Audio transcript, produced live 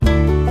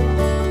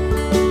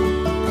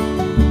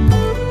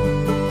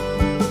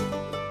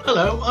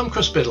I'm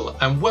Chris Biddle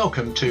and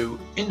welcome to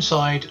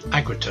Inside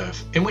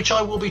AgriTurf, in which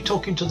I will be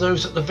talking to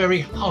those at the very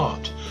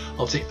heart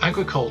of the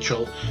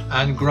agricultural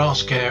and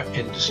grass care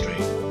industry.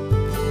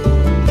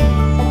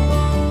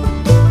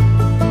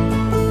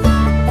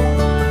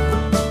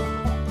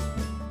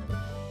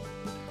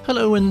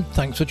 Hello and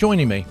thanks for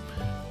joining me.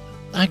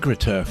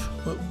 AgriTurf,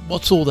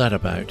 what's all that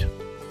about?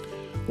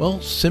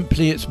 Well,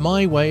 simply it's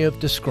my way of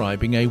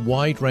describing a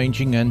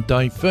wide-ranging and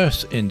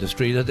diverse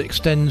industry that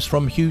extends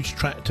from huge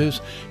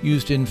tractors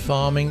used in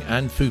farming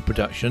and food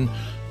production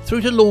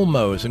through to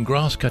lawnmowers and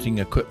grass-cutting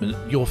equipment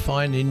you'll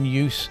find in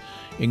use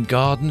in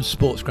gardens,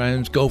 sports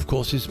grounds, golf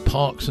courses,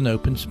 parks and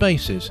open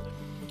spaces.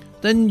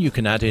 Then you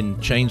can add in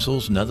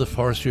chainsaws and other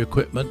forestry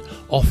equipment,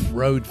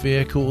 off-road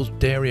vehicles,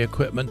 dairy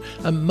equipment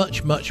and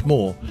much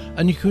more,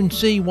 and you can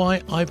see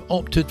why I've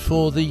opted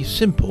for the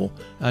simple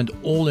and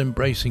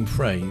all-embracing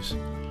phrase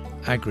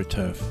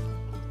AgriTurf.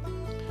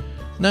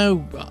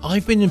 Now,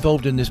 I've been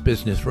involved in this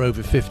business for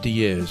over 50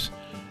 years.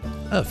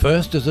 At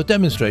first as a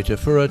demonstrator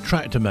for a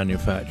tractor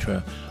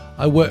manufacturer.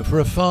 I worked for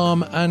a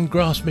farm and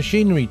grass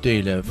machinery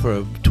dealer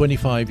for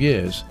 25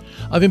 years.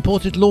 I've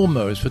imported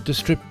lawnmowers for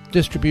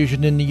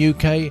distribution in the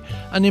UK,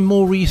 and in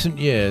more recent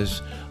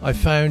years I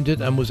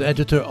founded and was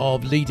editor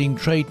of leading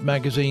trade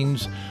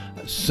magazines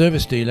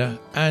Service Dealer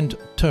and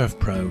Turf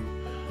Pro,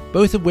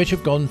 both of which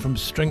have gone from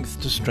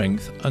strength to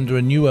strength under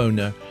a new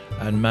owner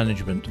and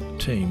management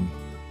team.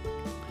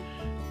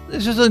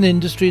 This is an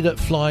industry that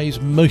flies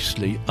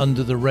mostly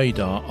under the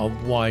radar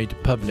of wide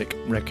public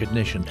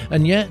recognition,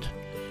 and yet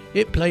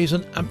it plays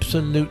an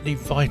absolutely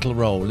vital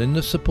role in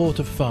the support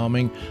of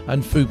farming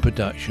and food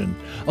production,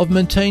 of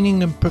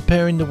maintaining and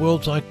preparing the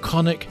world's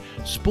iconic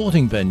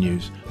sporting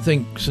venues.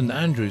 Think St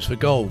Andrews for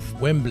golf,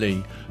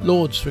 Wembley,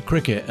 Lord's for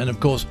cricket, and of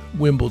course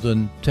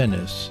Wimbledon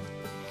tennis.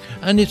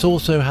 And it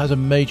also has a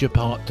major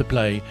part to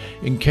play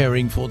in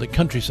caring for the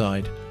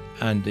countryside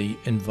and the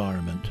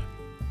environment.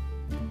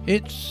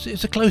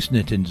 It's a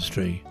close-knit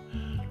industry.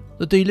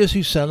 The dealers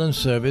who sell and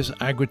service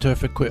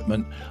AgriTurf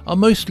equipment are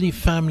mostly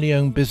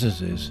family-owned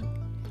businesses.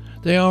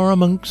 They are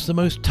amongst the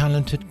most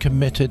talented,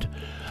 committed,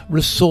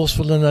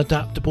 resourceful and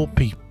adaptable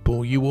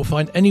people you will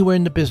find anywhere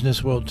in the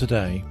business world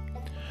today.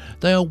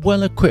 They are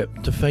well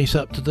equipped to face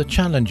up to the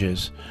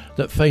challenges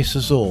that face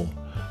us all,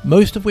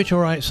 most of which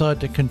are outside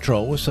their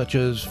control, such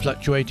as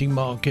fluctuating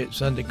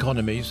markets and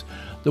economies,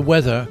 the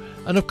weather,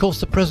 and of course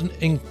the present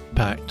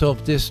impact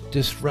of this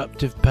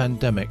disruptive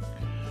pandemic,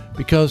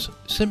 because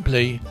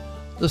simply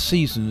the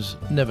seasons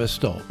never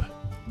stop.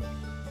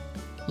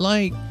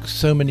 Like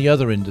so many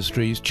other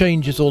industries,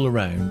 change is all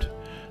around.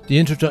 The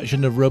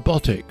introduction of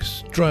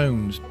robotics,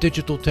 drones,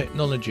 digital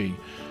technology,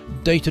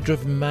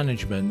 data-driven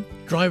management,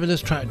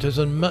 driverless tractors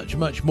and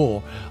much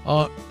more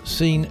are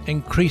seen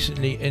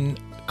increasingly in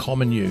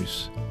common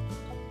use.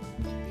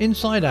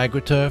 Inside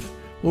AgriTurf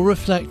will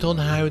reflect on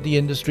how the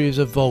industry is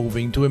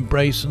evolving to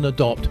embrace and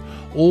adopt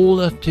all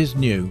that is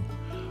new,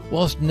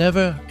 whilst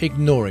never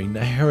ignoring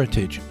the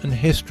heritage and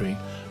history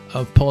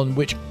upon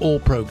which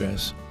all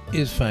progress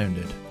is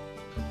founded.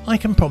 I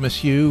can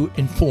promise you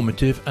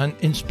informative and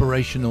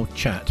inspirational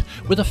chat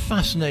with a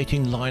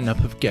fascinating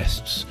lineup of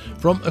guests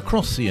from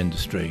across the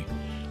industry.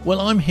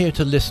 Well, I'm here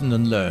to listen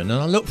and learn,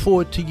 and I look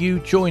forward to you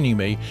joining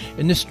me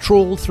in this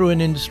trawl through an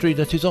industry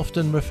that is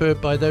often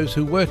referred by those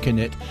who work in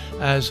it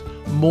as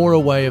more a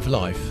way of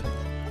life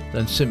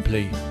than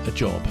simply a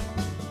job.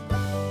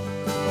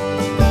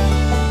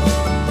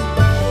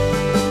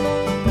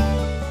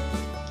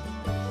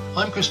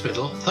 I'm Chris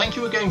Biddle, thank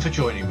you again for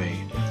joining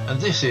me, and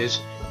this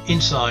is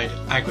Inside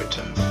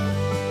AgriTurf.